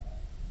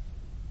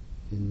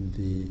in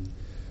the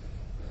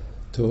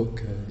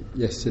talk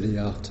yesterday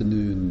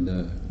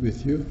afternoon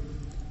with you,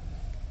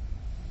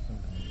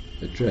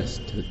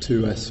 addressed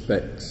two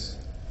aspects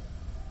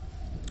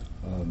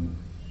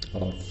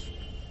of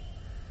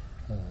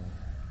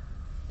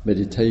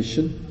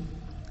meditation.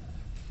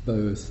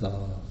 Both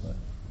are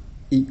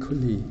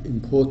equally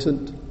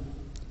important.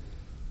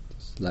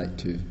 Just like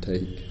to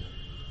take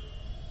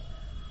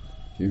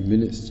a few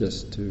minutes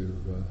just to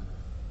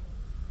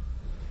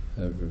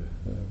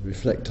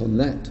reflect on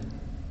that.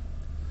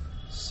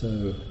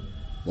 So,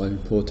 one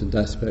important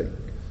aspect,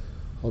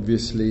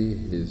 obviously,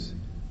 is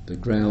the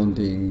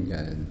grounding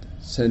and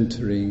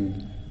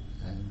centering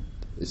and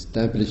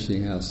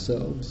establishing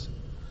ourselves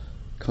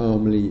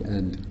calmly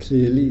and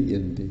clearly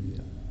in the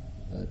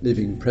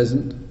living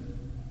present.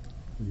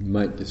 We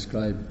might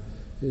describe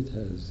it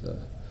as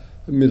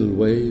a middle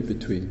way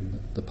between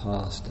the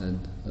past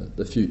and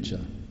the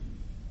future.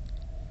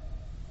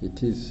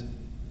 It is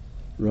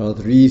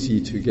rather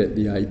easy to get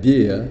the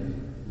idea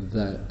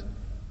that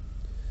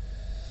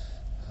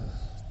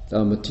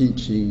Dharma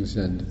teachings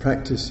and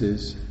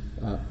practices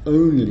are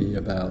only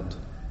about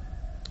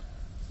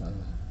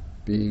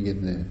being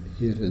in the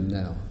here and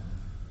now.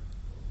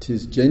 It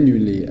is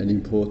genuinely an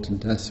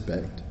important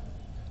aspect,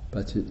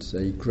 but it's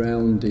a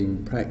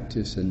grounding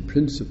practice and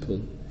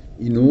principle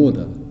in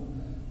order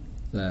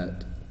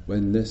that,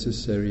 when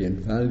necessary and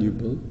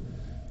valuable,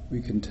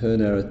 we can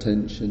turn our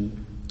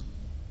attention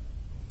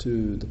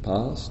to the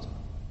past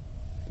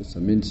for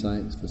some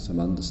insights, for some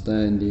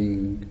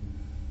understanding,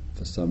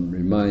 for some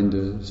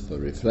reminders, for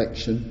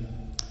reflection,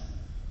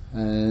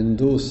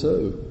 and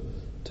also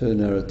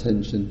turn our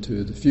attention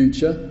to the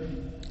future,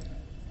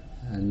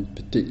 and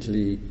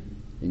particularly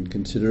in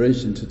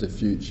consideration to the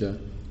future,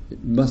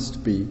 it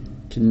must be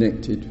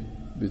connected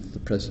with the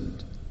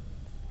present.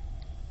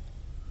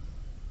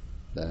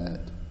 That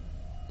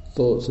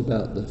thoughts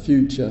about the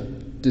future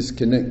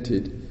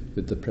disconnected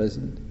with the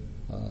present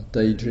are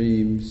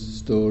daydreams,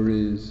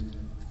 stories,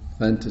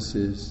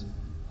 fantasies,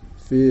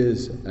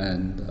 fears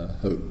and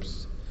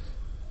hopes,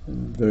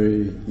 and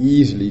very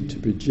easily to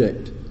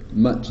project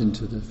much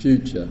into the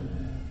future,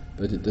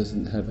 but it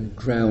doesn't have a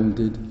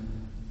grounded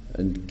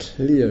and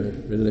clear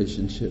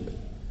relationship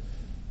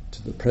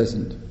to the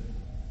present.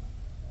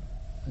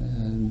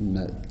 And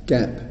that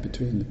gap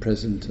between the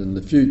present and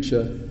the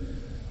future,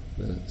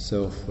 the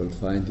self will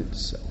find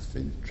itself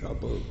in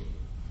trouble.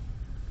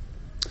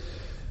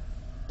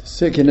 The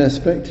second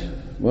aspect,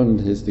 one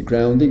is the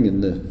grounding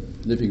in the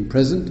living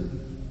present,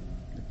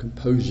 the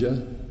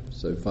composure,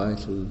 so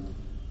vital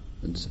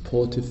and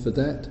supportive for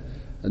that.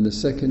 And the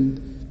second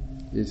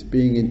is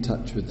being in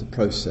touch with the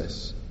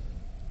process.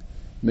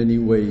 Many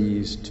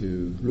ways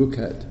to look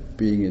at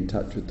being in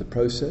touch with the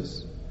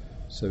process.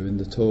 So in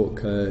the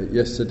talk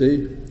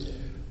yesterday,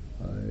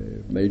 I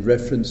made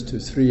reference to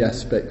three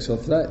aspects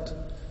of that.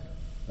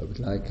 I would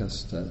like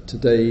us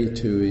today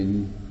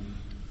to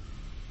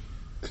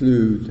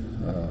include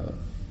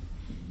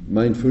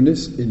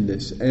mindfulness in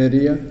this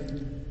area,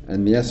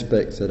 and the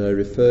aspects that I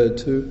referred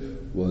to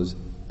was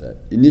that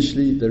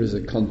initially there is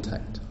a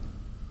contact.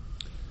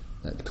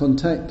 That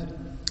contact,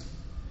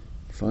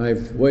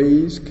 5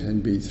 ways,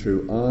 can be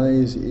through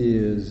eyes,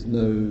 ears,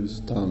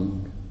 nose,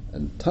 tongue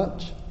and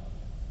touch,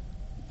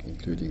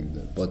 including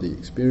the body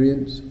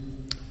experience.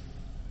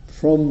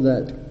 From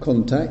that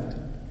contact,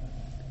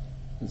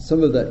 and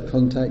some of that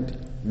contact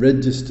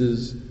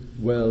registers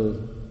well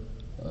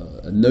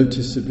and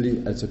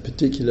noticeably as a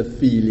particular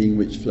feeling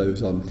which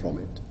flows on from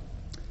it.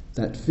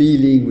 That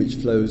feeling which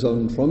flows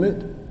on from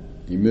it,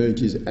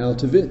 emerges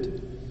out of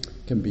it,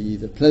 can be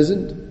either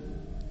pleasant,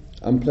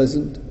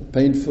 unpleasant,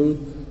 painful,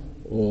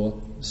 or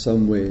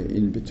somewhere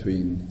in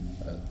between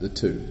the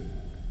two.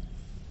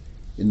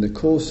 In the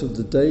course of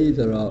the day,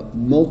 there are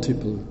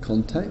multiple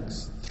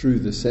contacts through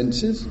the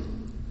senses,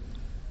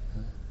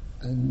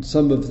 and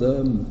some of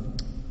them,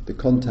 the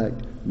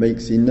contact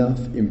makes enough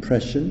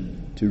impression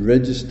to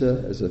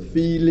register as a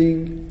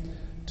feeling,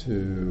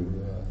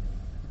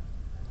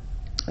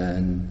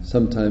 and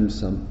sometimes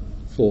some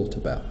thought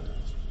about.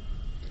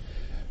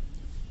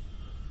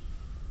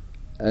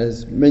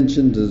 As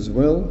mentioned as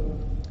well,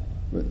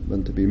 we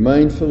want to be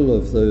mindful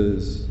of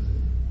those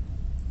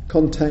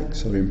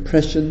contacts or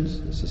impressions,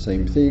 it's the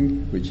same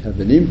thing, which have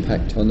an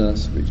impact on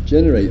us, which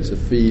generates a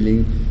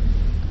feeling,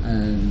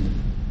 and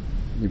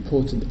an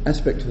important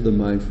aspect of the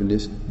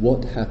mindfulness,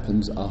 what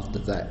happens after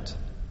that.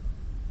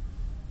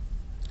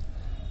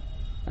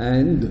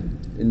 And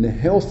in the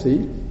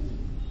healthy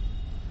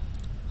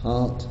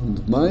heart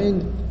and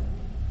mind,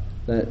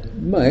 that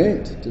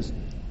might just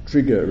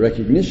trigger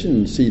recognition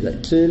and see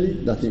that clearly,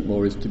 nothing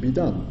more is to be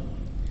done.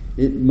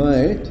 It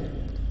might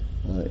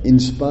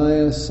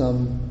inspire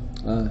some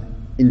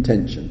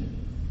intention,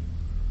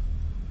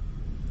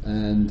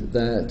 and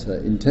that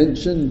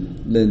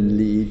intention then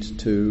leads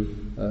to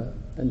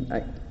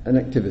an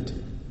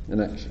activity,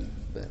 an action.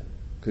 That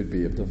could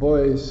be of the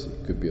voice,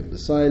 it could be of the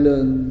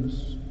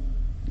silence,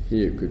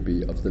 here it could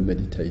be of the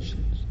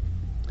meditations.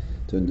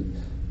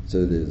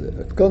 So there's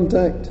a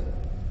contact,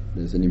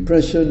 there's an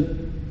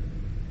impression,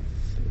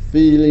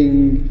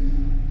 feeling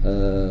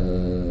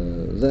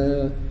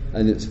there,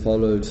 and it's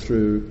followed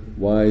through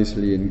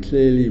wisely and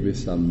clearly with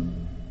some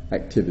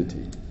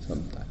activity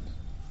sometimes.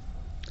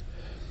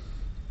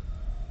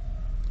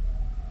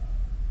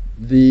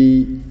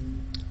 The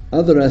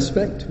other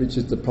aspect, which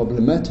is the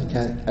problematic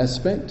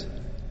aspect,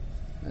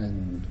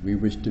 and we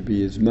wish to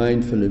be as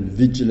mindful and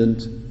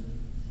vigilant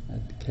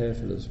and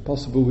careful as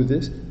possible with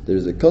this, there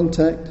is a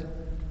contact,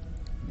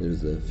 there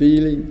is a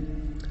feeling,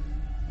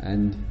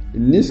 and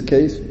in this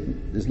case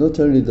there's not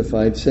only the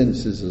five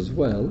senses as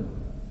well,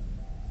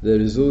 there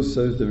is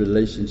also the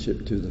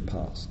relationship to the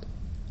past.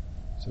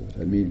 So what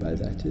I mean by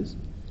that is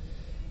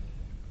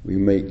we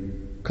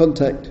make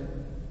contact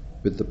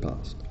with the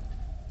past,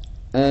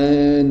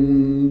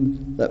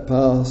 and that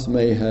past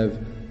may have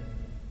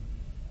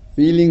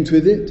feelings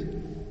with it.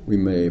 We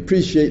may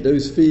appreciate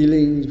those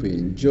feelings, we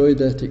enjoyed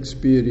that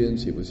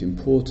experience, it was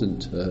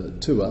important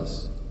to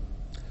us,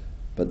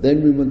 but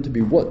then we want to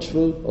be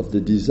watchful of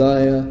the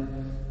desire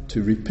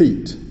to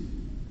repeat.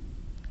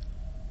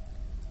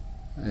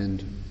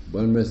 And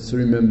one must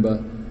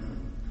remember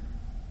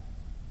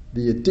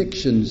the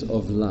addictions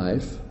of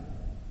life,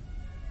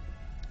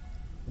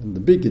 and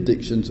the big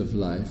addictions of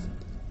life,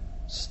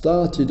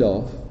 started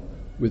off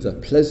with a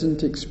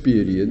pleasant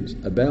experience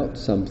about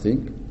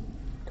something,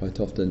 quite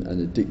often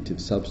an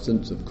addictive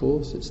substance, of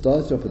course. It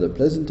started off with a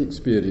pleasant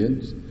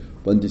experience,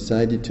 one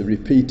decided to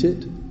repeat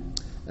it,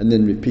 and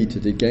then repeat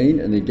it again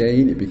and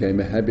again. It became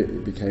a habit,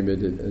 it became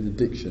an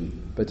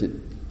addiction. But it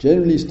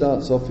generally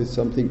starts off with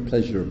something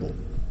pleasurable.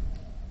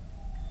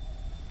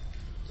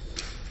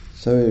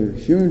 So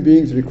human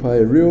beings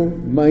require real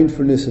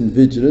mindfulness and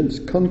vigilance.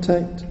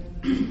 Contact,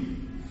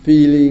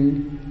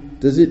 feeling,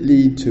 does it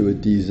lead to a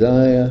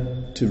desire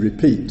to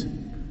repeat?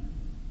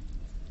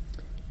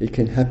 It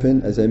can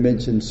happen, as I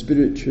mentioned,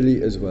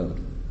 spiritually as well.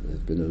 There's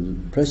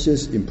been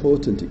precious,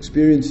 important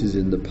experiences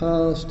in the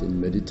past,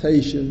 in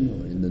meditation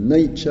or in the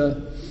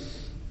nature,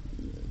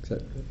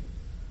 etc.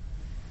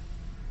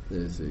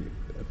 There's the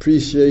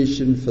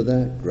appreciation for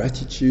that,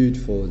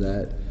 gratitude for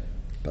that,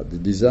 but the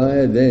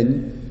desire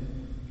then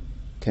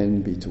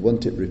can be to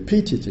want it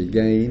repeated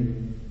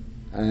again,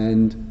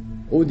 and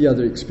all the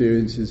other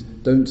experiences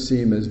don't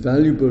seem as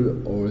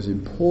valuable or as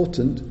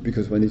important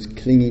because one is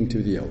clinging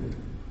to the old.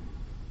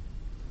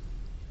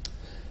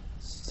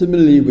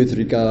 Similarly, with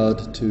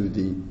regard to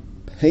the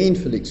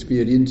painful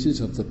experiences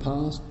of the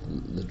past,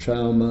 the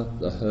trauma,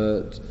 the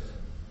hurt,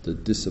 the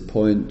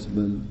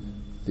disappointment,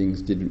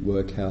 things didn't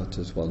work out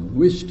as one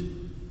wished,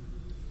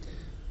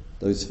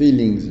 those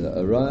feelings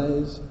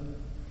arise.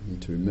 We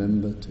need to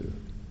remember to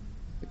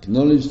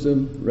acknowledge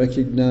them,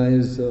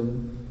 recognize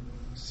them,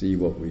 see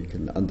what we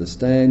can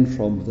understand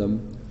from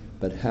them,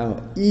 but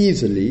how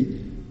easily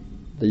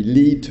they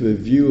lead to a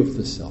view of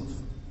the self.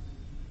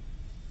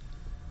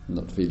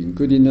 Not feeling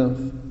good enough,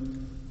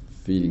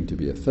 feeling to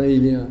be a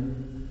failure,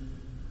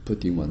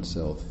 putting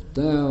oneself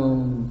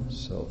down,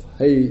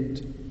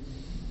 self-hate,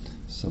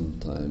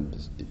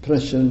 sometimes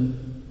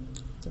depression,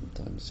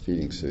 sometimes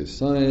feeling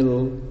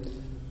suicidal.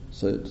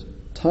 So it's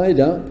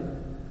tied up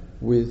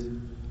with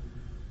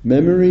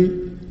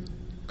memory,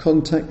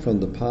 contact from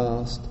the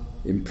past,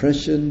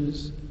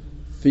 impressions,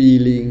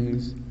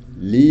 feelings,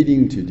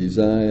 leading to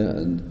desire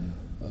and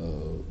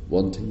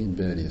wanting in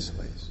various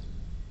ways.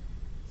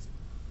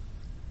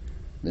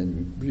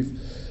 Then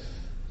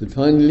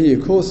finally,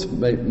 of course,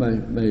 made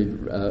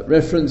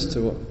reference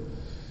to what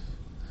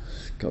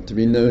got to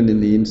be known in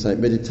the insight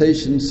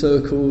meditation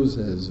circles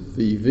as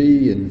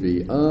VV and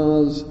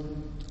VRs,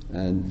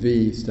 and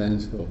V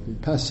stands for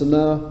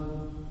Vipassana,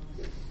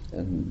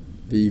 and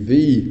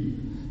VV,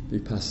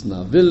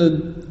 Vipassana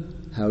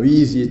villain, how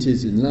easy it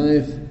is in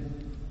life,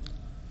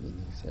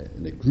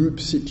 in a group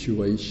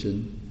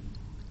situation,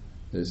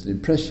 there's an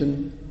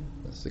impression,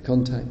 that's the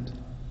contact,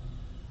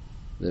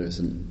 there is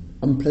an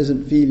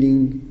unpleasant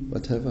feeling,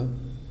 whatever.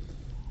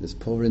 This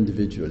poor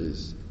individual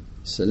is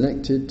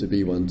selected to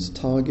be one's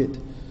target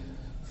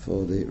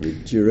for the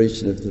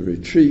duration of the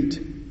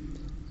retreat,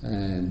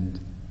 and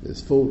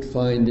there's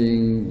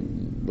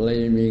fault-finding,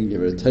 blaming,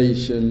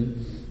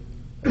 irritation,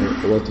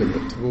 or whatever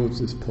towards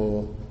this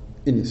poor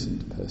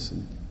innocent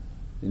person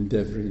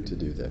endeavouring to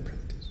do their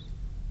practice.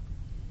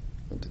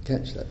 Want to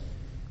catch that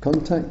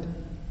contact,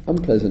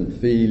 unpleasant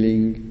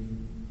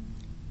feeling,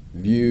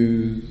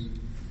 views,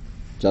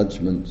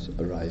 judgments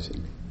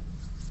arising,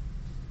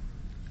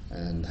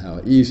 and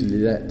how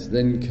easily that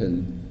then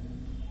can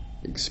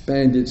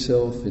expand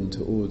itself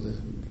into all the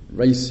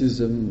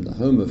racism, the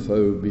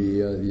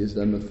homophobia, the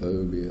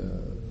Islamophobia,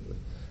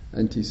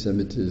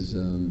 anti-Semitism,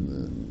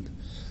 and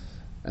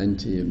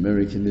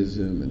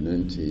anti-Americanism, and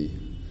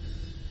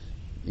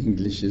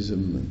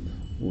anti-Englishism, and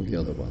all the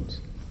other ones.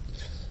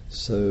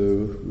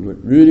 So we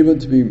really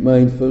want to be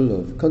mindful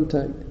of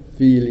contact,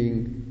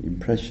 feeling,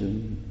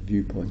 impression,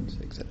 viewpoints,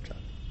 etc.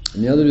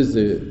 And the other is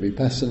the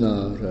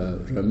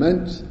Vipassana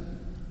romance,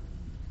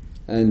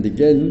 and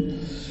again,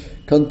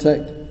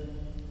 contact,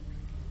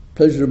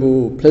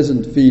 pleasurable,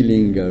 pleasant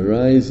feeling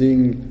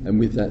arising, and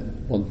with that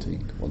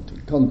wanting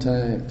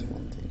contact,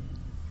 wanting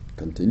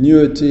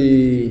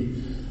continuity,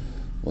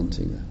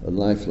 wanting a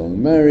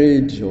lifelong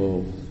marriage,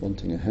 or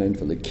wanting a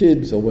handful of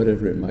kids, or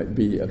whatever it might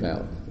be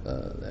about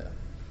there.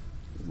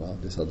 While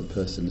this other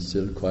person is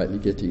still quietly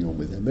getting on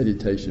with their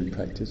meditation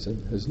practice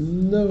and has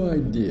no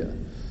idea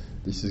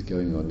this is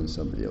going on in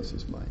somebody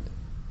else's mind.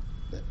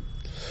 There.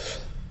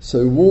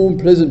 So warm,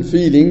 pleasant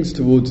feelings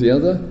towards the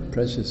other,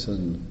 precious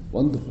and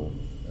wonderful,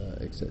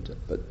 etc.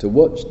 But to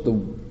watch the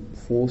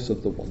force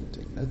of the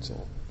wanting, that's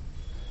all.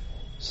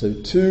 So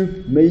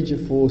two major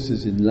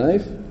forces in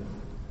life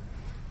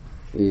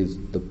is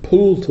the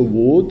pull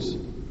towards,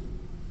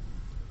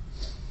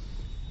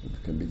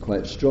 which can be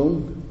quite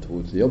strong,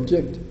 towards the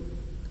object,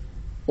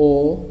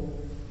 or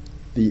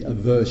the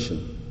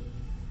aversion,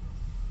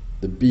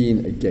 the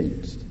being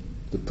against,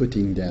 the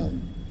putting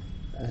down.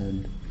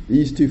 And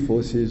these two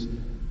forces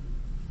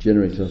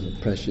generate a lot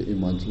of pressure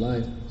in one's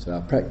life. So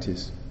our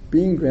practice,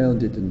 being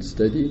grounded and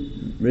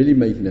steady, really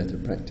making that a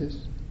practice,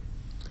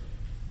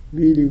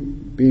 really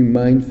being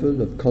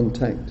mindful of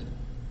contact,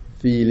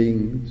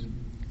 feelings,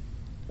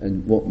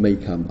 and what may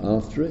come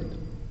after it.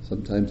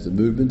 Sometimes the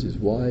movement is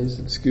wise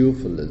and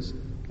skillful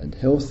and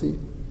healthy.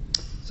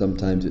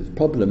 Sometimes it's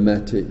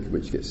problematic,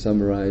 which gets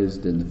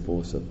summarized in the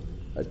force of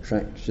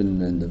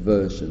attraction and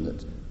aversion,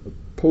 that's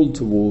pulled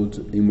towards,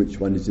 in which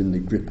one is in the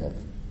grip of.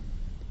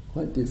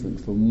 Quite different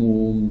from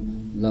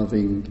warm,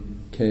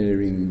 loving,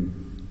 caring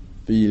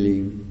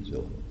feelings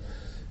or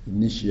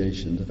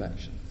initiations of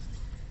action.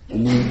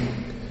 In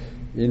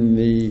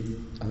the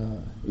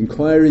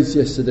inquiries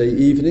yesterday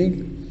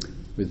evening,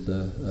 with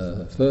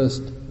the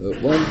first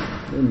one,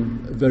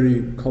 and a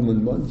very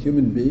common one,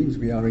 human beings,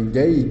 we are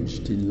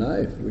engaged in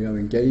life, we are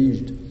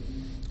engaged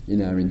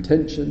in our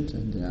intentions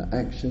and in our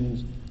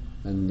actions,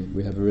 and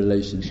we have a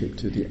relationship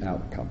to the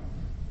outcome.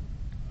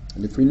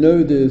 And if we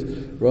know there's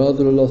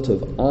rather a lot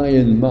of I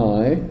and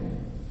my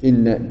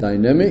in that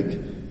dynamic,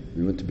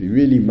 we want to be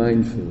really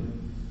mindful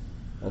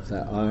of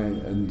that I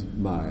and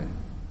my.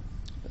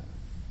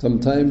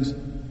 Sometimes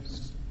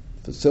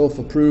for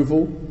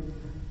self-approval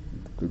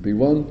could be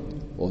one,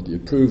 or the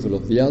approval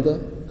of the other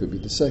could be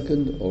the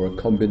second, or a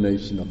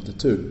combination of the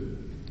two.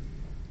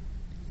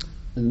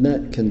 And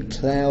that can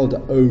cloud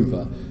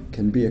over,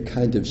 can be a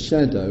kind of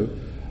shadow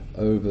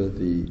over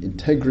the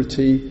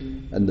integrity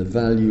and the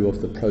value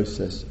of the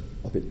process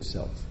of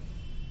itself.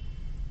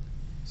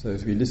 So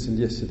as we listened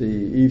yesterday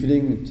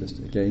evening, just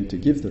again to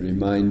give the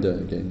reminder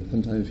again,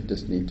 sometimes we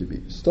just need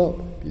to stop,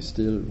 be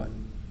still, right,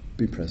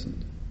 be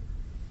present.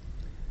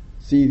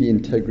 See the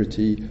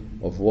integrity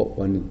of what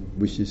one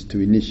wishes to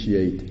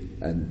initiate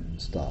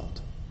and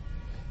start.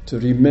 To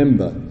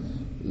remember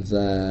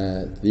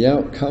that the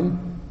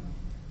outcome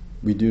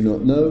we do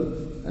not know,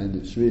 and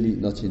it's really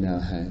not in our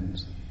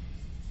hands.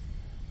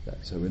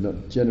 So we're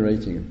not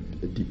generating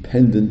a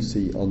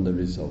dependency on the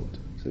result.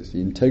 So it's the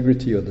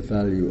integrity or the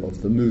value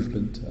of the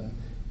movement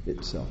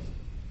itself.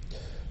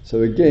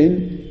 So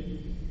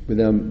again,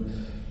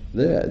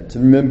 there to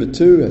remember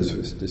too, as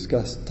was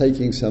discussed,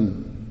 taking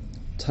some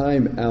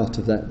time out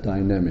of that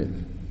dynamic,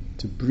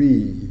 to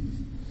breathe,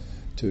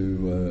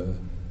 to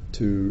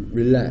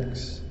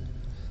relax,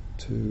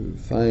 to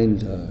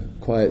find a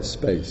quiet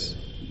space.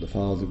 The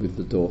father with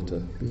the daughter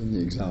being the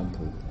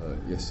example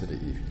yesterday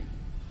evening.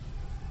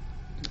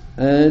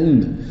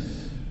 And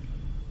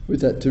with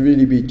that, to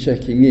really be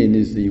checking in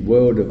is the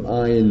world of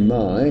I and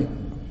my,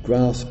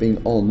 grasping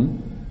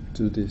on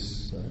to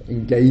this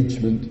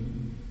engagement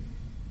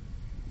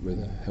with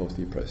a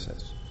healthy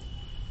process.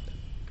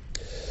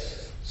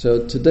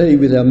 So today,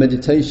 with our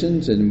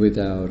meditations and with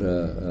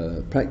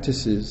our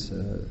practices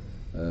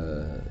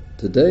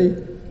today,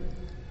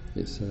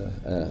 it's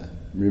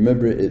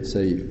remember it's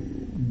a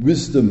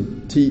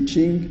wisdom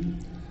teaching.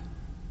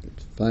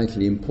 It's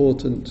vitally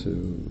important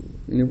to,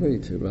 in a way,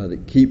 to rather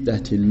keep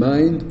that in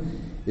mind.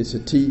 It's a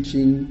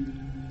teaching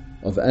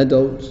of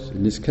adults,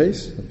 in this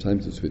case.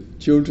 Sometimes it's with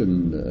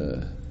children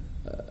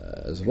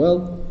as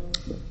well.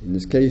 But in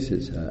this case,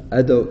 it's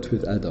adult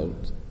with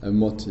adult. And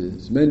what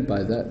is meant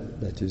by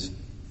that is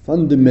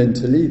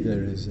fundamentally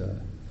there is a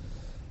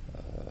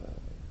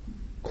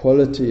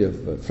quality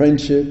of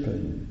friendship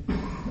and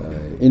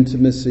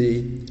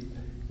intimacy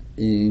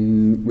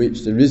in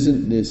which there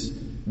isn't this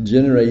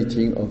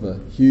generating of a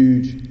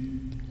huge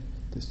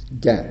this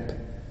gap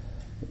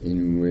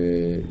in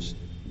which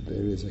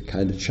there is a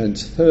kind of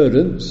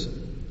transference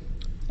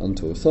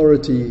onto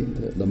authority,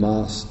 the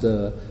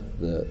master,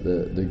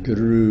 the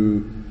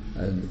guru,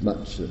 and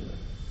much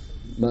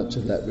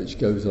of that which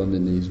goes on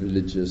in these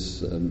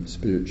religious,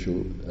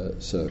 spiritual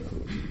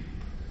circles.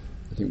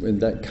 I think when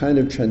that kind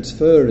of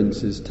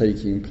transference is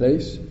taking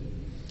place,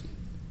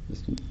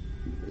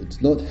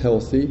 it's not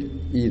healthy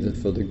either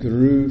for the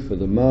guru, for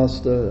the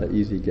master, that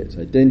easily gets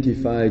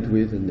identified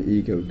with and the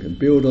ego can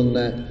build on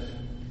that,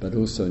 but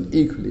also and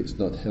equally it's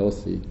not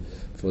healthy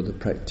for the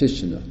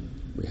practitioner.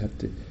 We have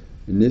to,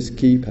 in this,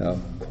 keep our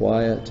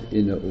quiet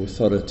inner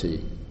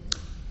authority.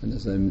 And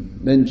as I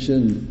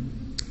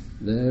mentioned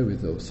there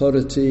with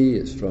authority,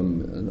 it's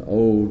from an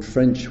old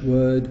French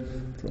word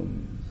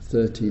from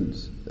the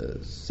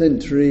 13th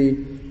century,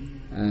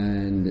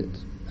 and it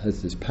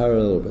has this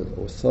parallel with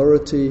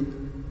authority,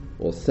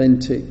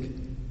 authentic,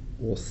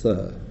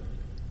 author.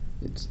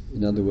 It's,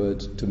 in other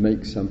words, to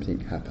make something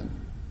happen.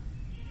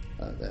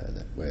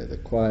 Where the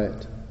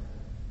quiet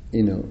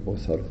inner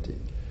authority.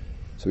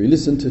 So we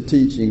listen to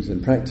teachings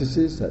and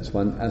practices. That's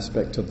one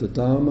aspect of the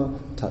Dharma.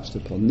 Touched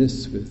upon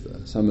this with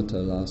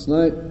Samatha last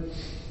night.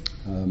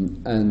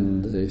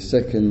 And the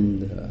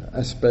second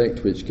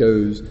aspect, which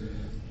goes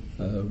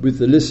with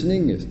the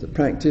listening, is the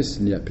practice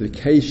and the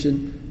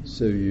application.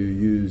 So you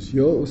use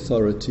your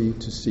authority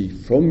to see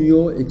from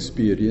your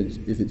experience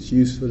if it's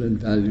useful and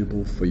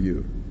valuable for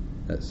you.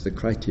 That's the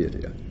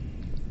criteria.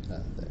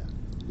 There.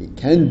 It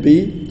can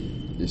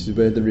be, this is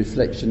where the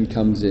reflection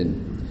comes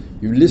in.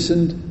 You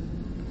listened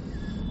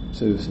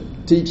to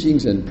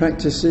teachings and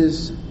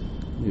practices,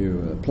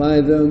 you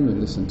apply them, you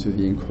listen to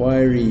the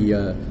inquiry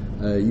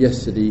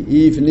yesterday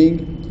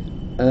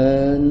evening,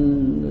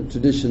 and the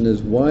tradition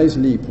has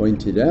wisely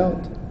pointed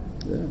out,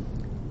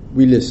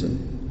 we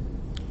listen.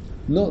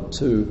 Not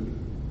to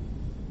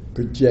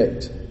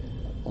project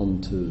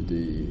onto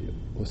the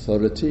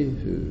authority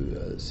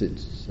who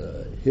sits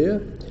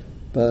here,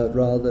 but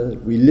rather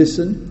we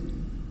listen,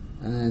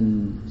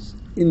 and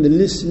in the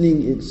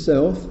listening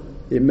itself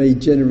it may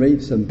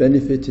generate some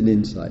benefit and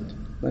insight.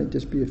 Might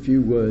just be a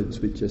few words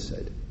which are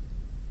said.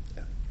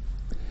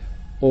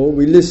 Or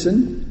we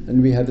listen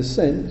and we have a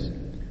sense,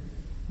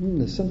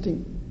 there's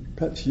something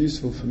perhaps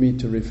useful for me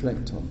to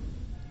reflect on.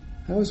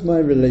 How is my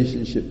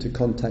relationship to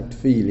contact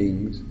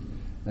feelings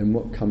and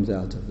what comes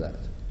out of that?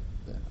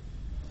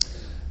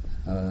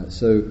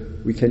 So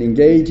we can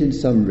engage in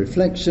some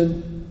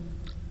reflection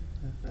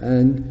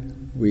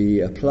and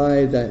we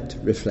apply that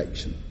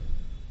reflection.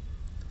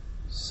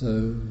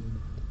 So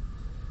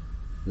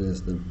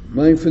there's the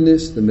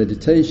mindfulness, the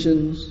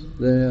meditations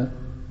there,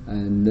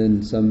 and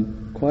then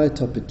some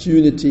quiet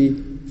opportunity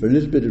for a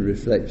little bit of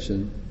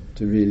reflection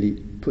to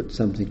really put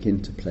something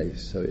into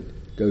place so it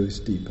goes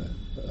deeper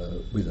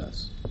with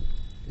us.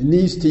 In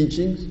these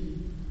teachings,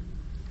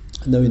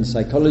 I know in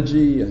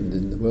psychology and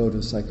in the world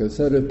of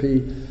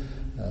psychotherapy,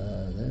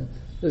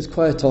 there's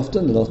quite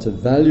often a lot of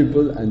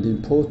valuable and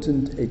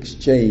important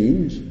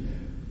exchange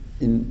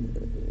in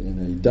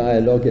a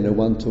dialogue, in a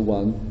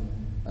one-to-one,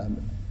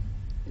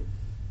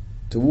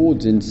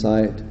 towards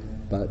insight,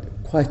 but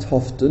quite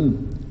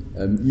often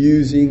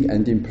using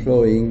and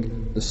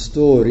employing the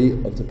story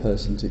of the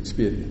person's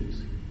experience.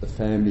 The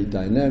family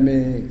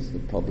dynamics, the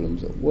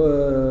problems at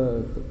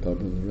work, the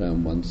problems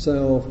around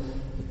oneself,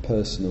 the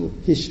personal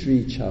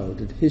history,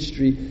 childhood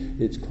history.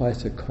 It's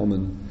quite a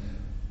common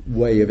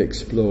way of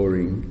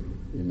exploring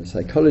in the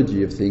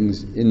psychology of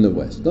things in the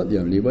West. Not the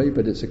only way,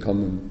 but it's a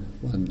common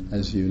one,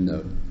 as you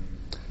know.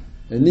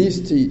 In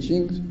these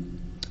teachings,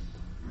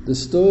 the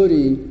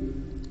story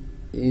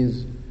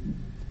is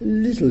a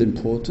little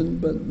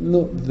important, but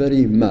not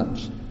very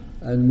much.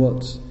 And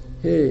what's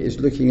here is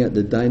looking at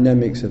the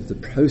dynamics of the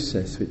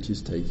process which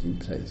is taking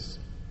place,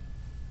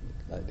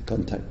 like the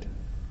contact,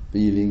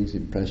 feelings,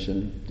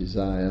 impression,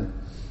 desire,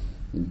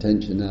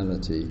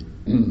 intentionality,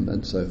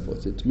 and so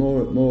forth. It's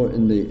more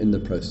in the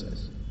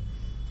process.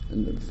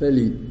 And a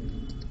fairly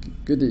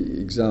good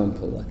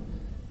example,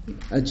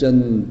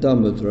 Ajahn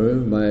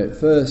Dhammadro, my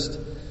first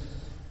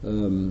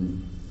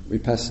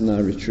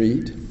Vipassana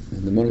retreat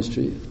in the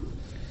monastery,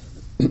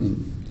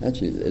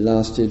 actually it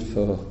lasted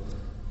for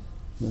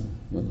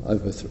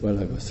over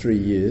 3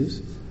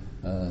 years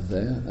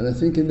there. And I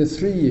think in the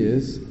 3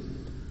 years,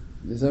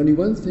 there's only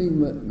one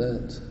thing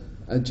that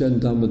Ajahn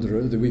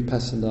Dhammadro, the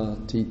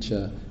Vipassana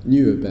teacher,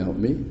 knew about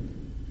me,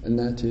 and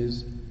that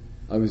is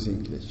I was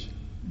English.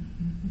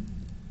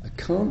 I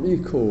can't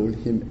recall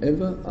him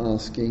ever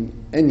asking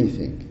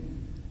anything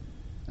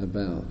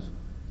about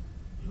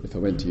if I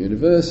went to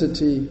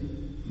university,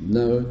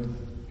 no.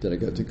 Did I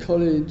go to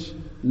college?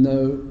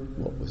 No.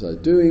 What was I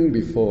doing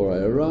before I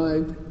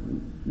arrived?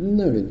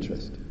 No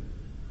interest.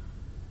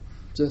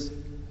 Just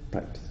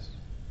practice.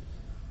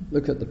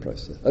 Look at the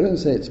process. I don't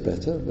say it's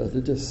better, but I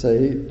just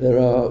say there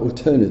are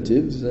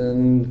alternatives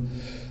and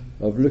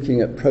of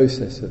looking at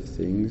process of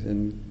things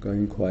and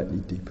going quietly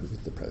deeper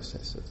with the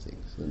process of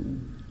things.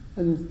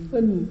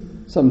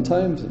 And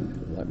sometimes,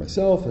 like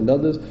myself and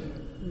others,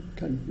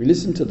 we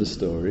listen to the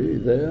story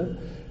there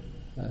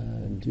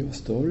and your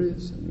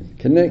stories and we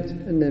connect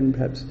and then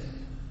perhaps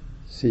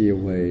see a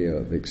way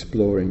of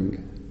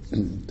exploring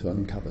to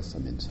uncover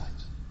some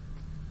insights.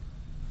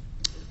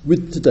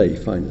 With today.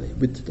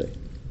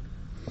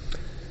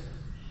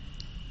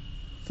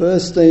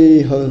 First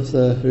day of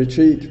the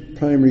retreat,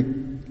 primary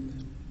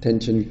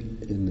attention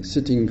in the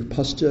sitting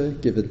posture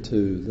given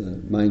to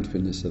the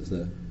mindfulness of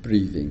the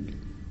breathing.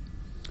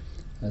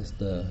 As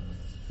the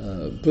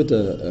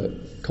Buddha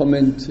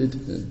commented,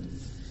 and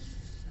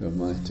who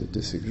am I to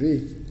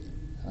disagree,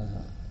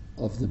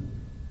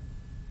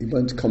 he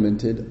once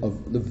commented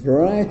of the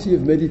variety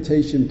of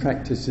meditation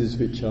practices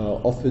which are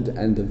offered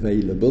and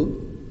available.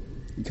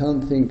 You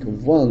can't think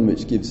of one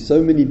which gives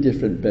so many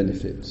different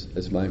benefits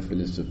as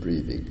mindfulness of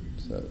breathing.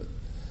 So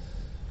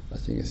I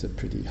think it's a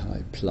pretty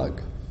high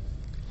plug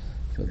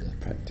for the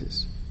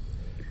practice.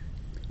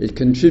 It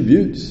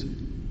contributes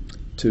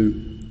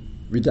to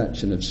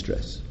reduction of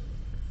stress.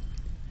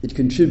 It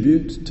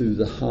contributes to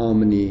the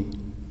harmony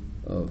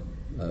of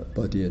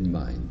body and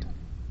mind.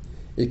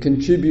 It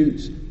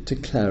contributes to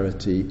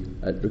clarity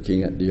at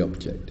looking at the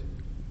object,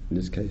 in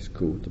this case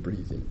called the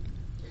breathing.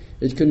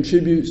 It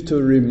contributes to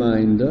a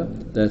reminder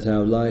that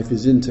our life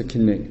is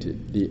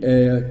interconnected. The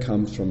air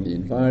comes from the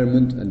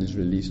environment and is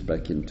released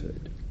back into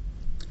it.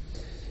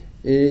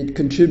 It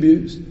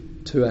contributes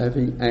to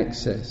having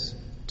access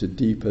to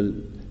deeper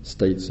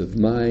states of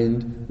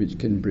mind which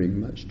can bring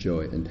much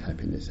joy and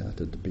happiness out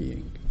of the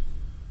being.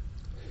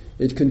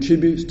 It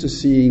contributes to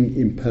seeing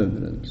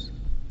impermanence.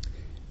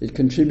 It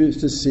contributes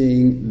to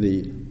seeing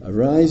the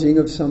arising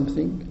of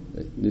something,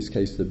 in this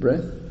case the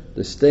breath,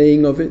 the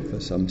staying of it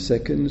for some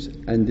seconds,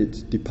 and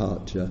its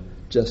departure,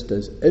 just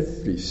as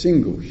every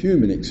single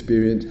human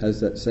experience has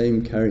that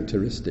same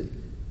characteristic.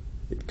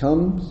 It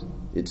comes,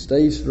 it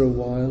stays for a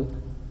while,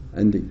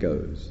 and it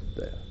goes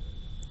there.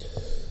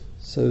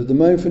 So the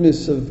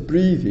mindfulness of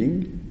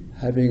breathing,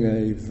 having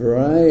a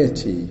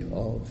variety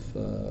of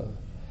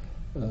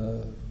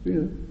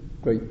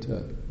great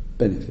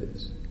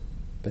benefits,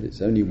 but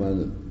it's only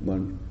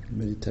one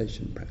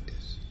meditation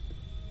practice.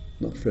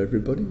 Not for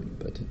everybody,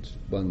 but it's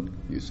one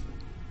useful.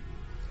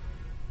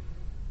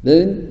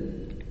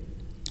 Then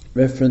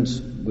reference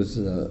was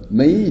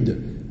made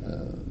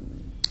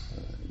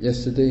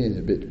yesterday and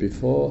a bit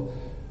before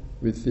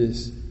with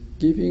this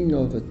giving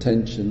of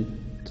attention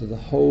to the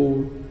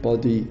whole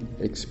body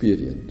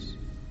experience.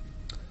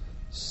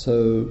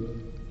 So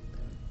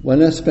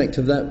one aspect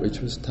of that which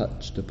was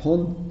touched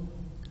upon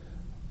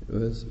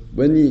was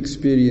when the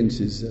experience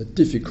is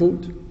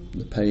difficult,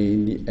 the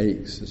pain, the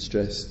aches, the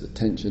stress, the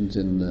tensions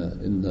in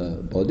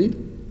the body,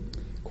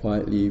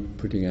 quietly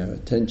putting our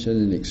attention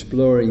and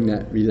exploring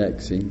that,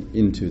 relaxing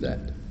into that.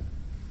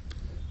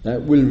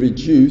 That will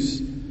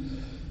reduce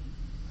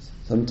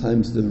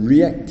sometimes the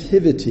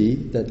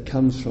reactivity that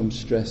comes from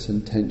stress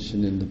and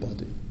tension in the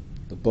body.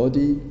 The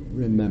body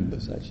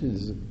remembers. Actually,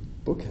 there's a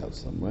book out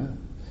somewhere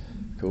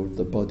called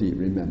The Body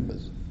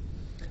Remembers.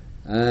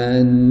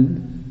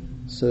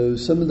 And so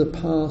some of the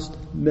past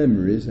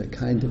memories are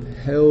kind of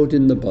held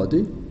in the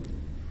body,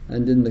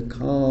 and in the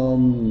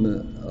calm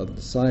of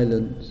the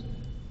silence,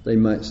 they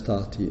might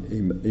start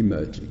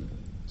emerging.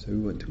 So we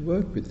want to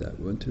work with that.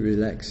 We want to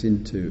relax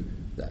into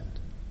that.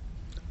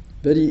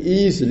 Very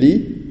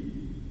easily,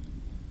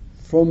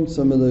 from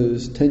some of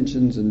those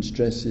tensions and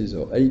stresses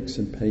or aches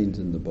and pains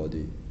in the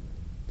body,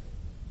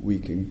 we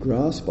can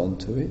grasp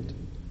onto it,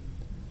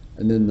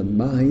 and then the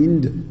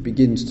mind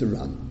begins to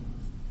run.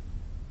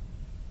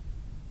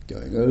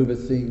 Going over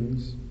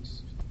things,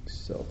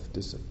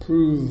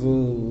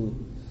 self-disapproval,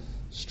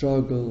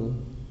 struggle,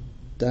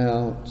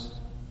 doubt,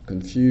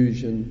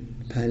 confusion,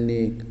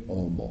 panic,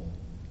 or more.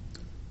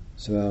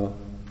 So our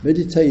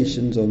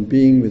meditations on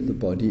being with the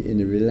body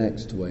in a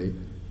relaxed way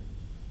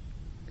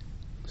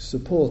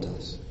support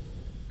us,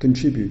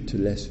 contribute to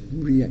less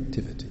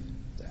reactivity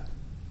there.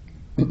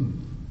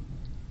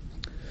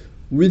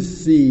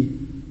 With the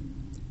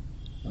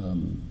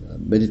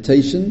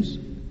meditations,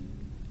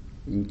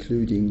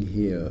 including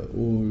here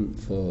all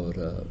for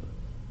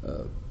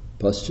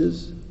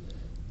postures,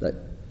 that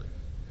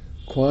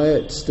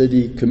quiet,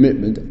 steady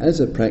commitment as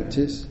a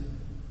practice.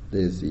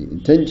 There's the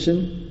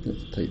intention.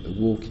 Let's take the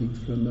walking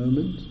for a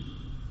moment.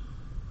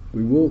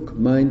 We walk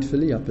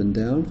mindfully up and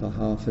down for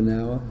half an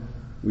hour.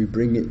 We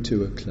bring it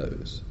to a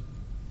close.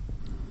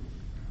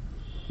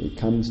 It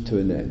comes to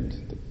an end.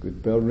 The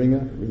good bell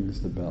ringer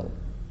rings the bell.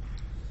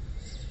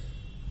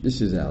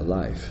 This is our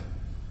life.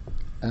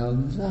 Our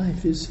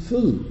life is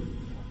full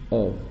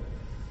of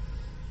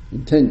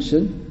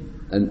intention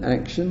and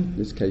action, in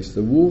this case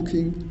the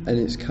walking, and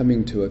it's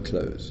coming to a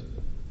close.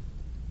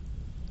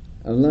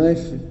 Our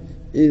life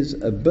is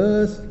a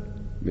birth,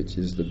 which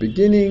is the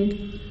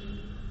beginning.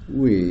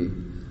 We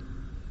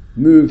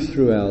move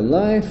through our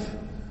life.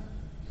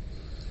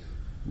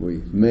 We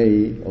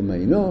may or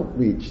may not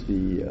reach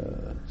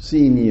the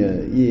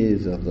senior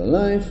years of the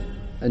life,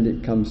 and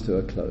it comes to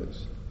a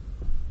close.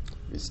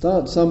 We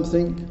start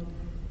something,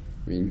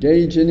 we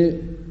engage in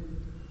it,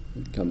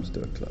 it comes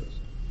to a close.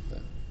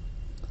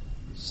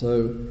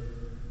 So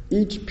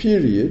each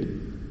period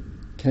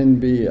can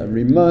be a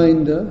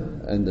reminder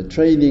and a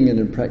training and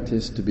a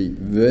practice to be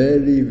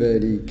very,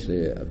 very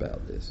clear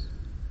about this.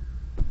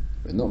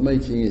 We're not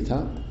making it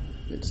up.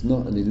 It's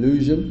not an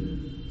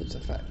illusion. It's a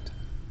fact.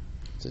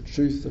 It's a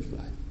truth of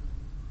life.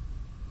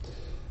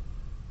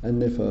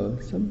 And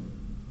therefore, some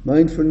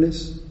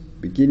mindfulness,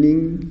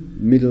 beginning,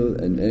 middle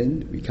and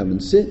end. We come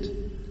and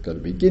sit. Got a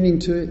beginning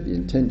to it. The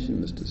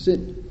intention was to sit.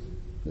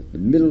 At the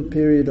middle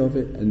period of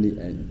it and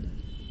the end.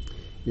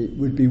 It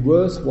would be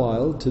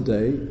worthwhile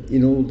today,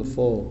 in all the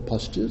four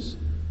postures,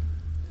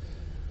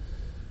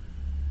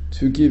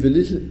 to give a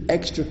little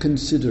extra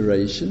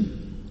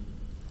consideration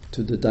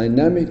to the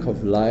dynamic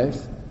of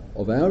life,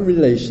 of our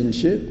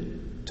relationship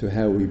to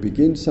how we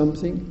begin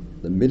something,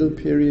 the middle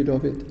period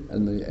of it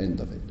and the end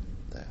of it.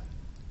 There.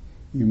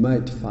 You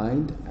might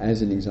find,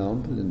 as an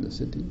example in the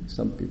city,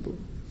 some people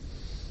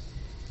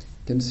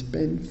can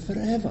spend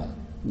forever,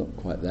 not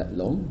quite that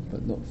long,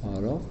 but not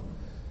far off,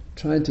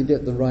 trying to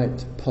get the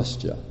right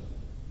posture.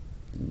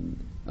 And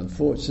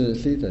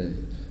unfortunately,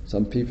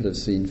 some people have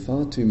seen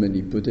far too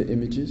many Buddha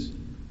images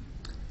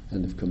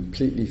and have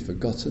completely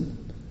forgotten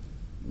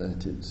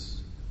that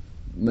it's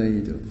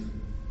made of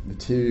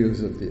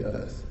materials of the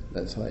earth.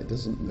 That's why it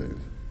doesn't move.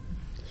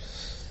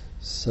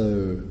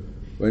 So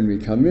when we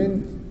come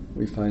in,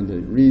 we find a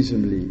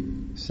reasonably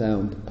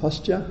sound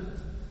posture,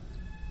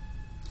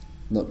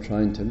 not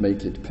trying to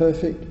make it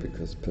perfect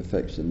because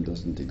perfection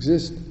doesn't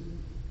exist.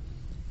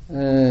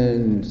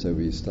 And so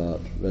we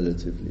start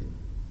relatively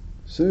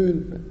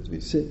soon as we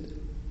sit.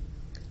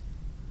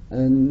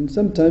 And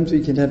sometimes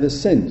we can have a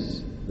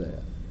sense there.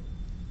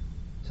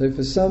 So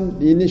for some,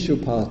 the initial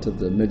part of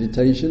the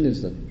meditation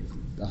is the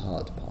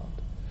hard part.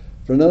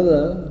 For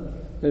another,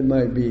 it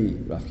might be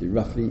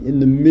roughly in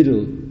the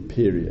middle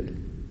period.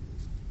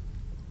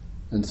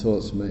 And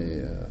thoughts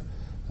may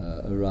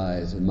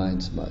arise, and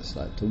minds might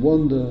start to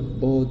wander,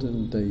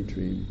 boredom,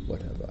 daydream,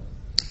 whatever.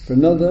 For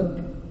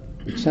another,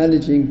 the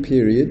challenging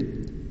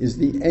period is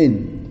the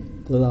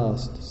end, the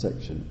last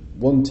section,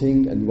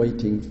 wanting and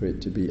waiting for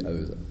it to be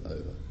over.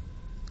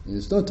 And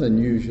it's not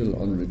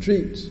unusual on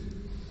retreats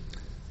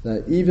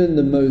that even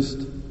the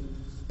most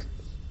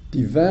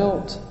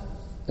devout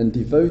and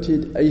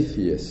devoted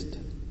atheist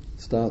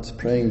starts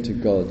praying to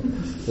God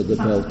for the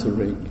bell to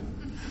ring.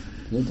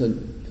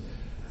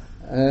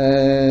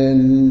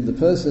 And the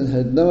person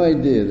had no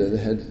idea that they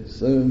had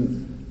so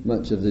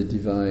much of the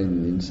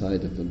divine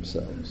inside of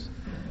themselves,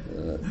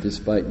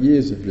 despite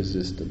years of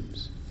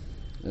resistance.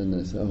 And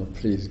they say, "Oh,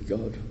 please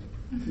God,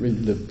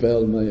 ring the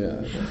bell, may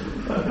I?"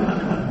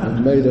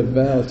 And made a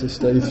vow to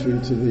stay through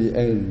to the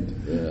end.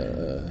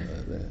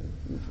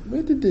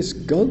 Where did this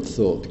God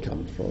thought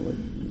come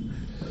from?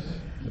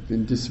 I've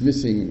been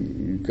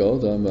dismissing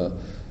God. I'm a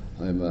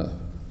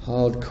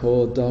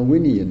hardcore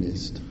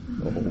Darwinianist,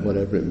 or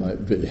whatever it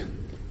might be.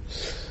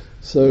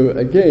 So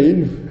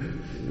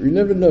again, we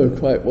never know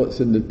quite what's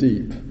in the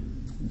deep.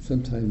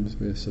 Sometimes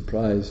we're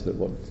surprised at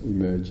what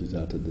emerges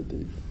out of the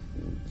deep.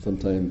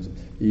 Sometimes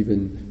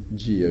even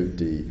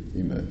G-O-D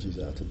emerges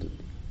out of the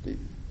deep.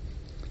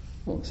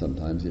 Or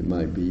sometimes it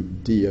might be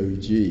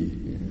D-O-G.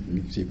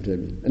 You see what I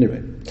mean?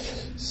 Anyway,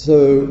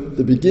 so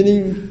the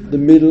beginning, the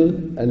middle,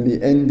 and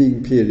the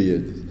ending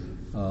period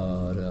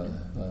are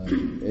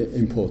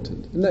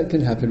important. And that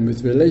can happen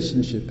with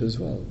relationship as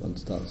well. One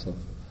starts off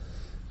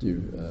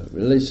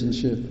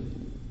relationship,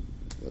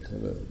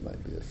 whatever, it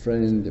might be a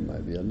friend, it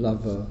might be a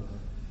lover,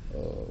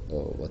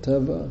 or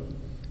whatever.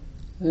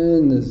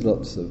 And there's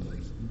lots of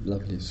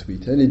lovely,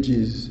 sweet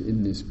energies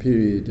in this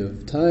period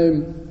of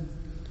time.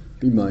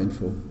 Be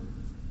mindful.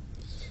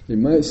 It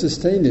might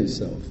sustain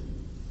itself.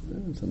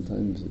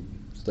 Sometimes it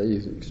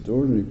stays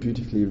extraordinarily,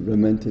 beautifully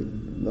romantic,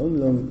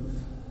 long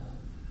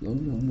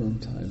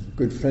time. A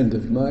good friend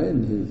of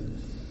mine, he's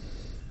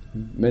a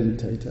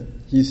meditator,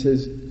 he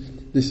says,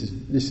 this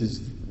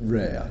is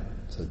rare,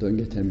 so don't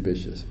get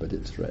ambitious, but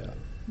it's rare.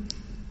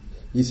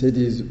 He said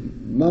his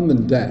mum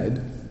and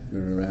dad, who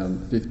were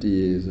around 50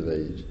 years of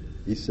age,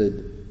 he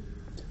said,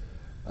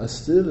 are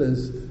still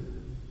as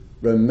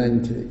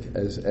romantic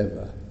as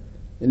ever.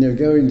 And they'll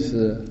go into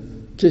the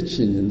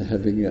kitchen and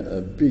having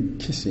a big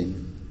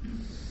kissing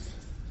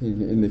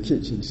in the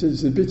kitchen. He said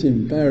it's a bit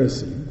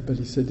embarrassing, but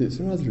he said it's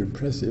rather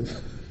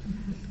impressive.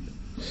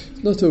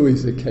 It's not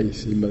always the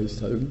case in most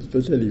homes,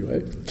 but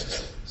anyway.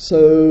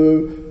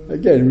 So,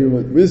 again, we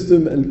want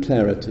wisdom and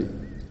clarity.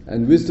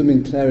 And wisdom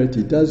and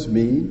clarity does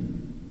mean,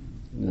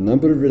 in a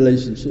number of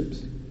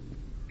relationships,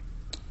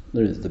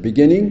 there is the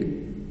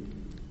beginning,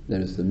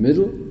 there is the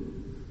middle,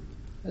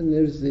 and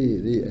there is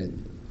the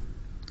end.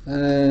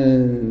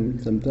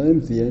 And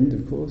sometimes the end,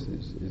 of course,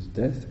 is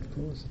death, of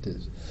course it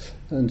is.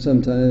 And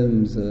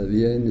sometimes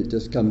the end, it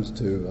just comes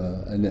to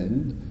an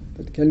end.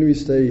 But can we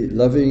stay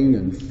loving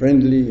and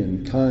friendly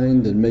and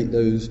kind and make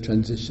those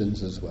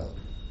transitions as well?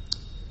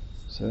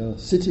 So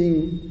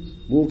sitting,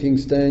 walking,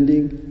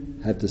 standing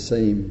have the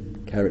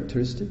same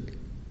characteristic.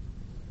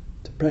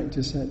 To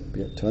practice that,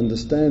 we have to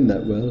understand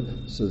that well,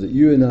 so that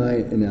you and I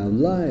in our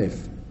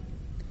life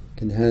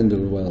can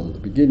handle well the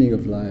beginning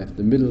of life,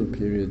 the middle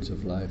periods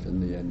of life,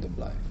 and the end of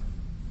life.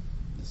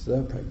 This is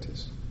our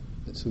practice.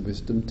 It's a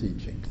wisdom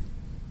teaching.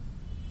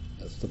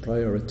 That's the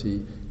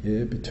priority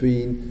here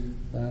between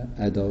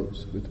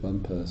adults with one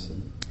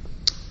person.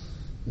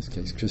 In this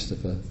case,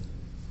 Christopher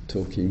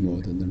talking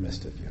more than the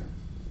rest of you.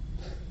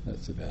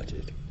 That's about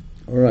it.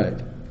 All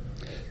right.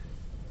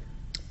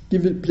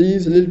 Give it,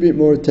 please, a little bit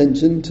more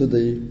attention to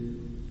the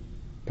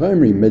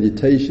primary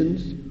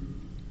meditations.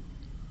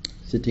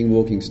 Sitting,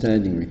 walking,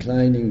 standing,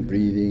 reclining,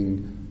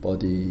 breathing,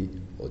 body,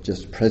 or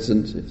just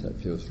presence, if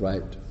that feels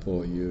right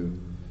for you.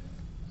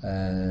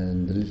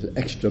 And a little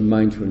extra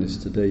mindfulness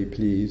today,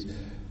 please,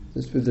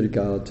 just with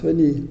regard to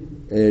any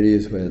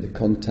areas where the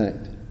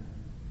contact,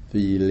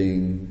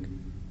 feeling,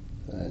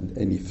 and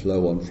any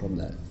flow on from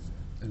that,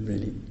 and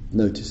really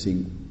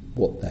noticing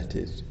what that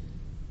is.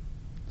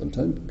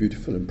 Sometimes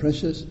beautiful and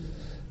precious,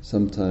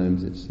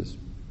 sometimes it's just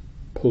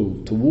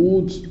pulled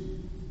towards,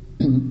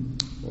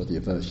 or the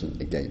aversion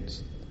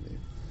against.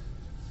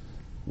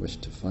 We wish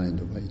to find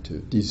a way to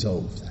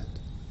dissolve that.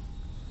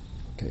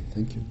 Okay,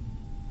 thank you.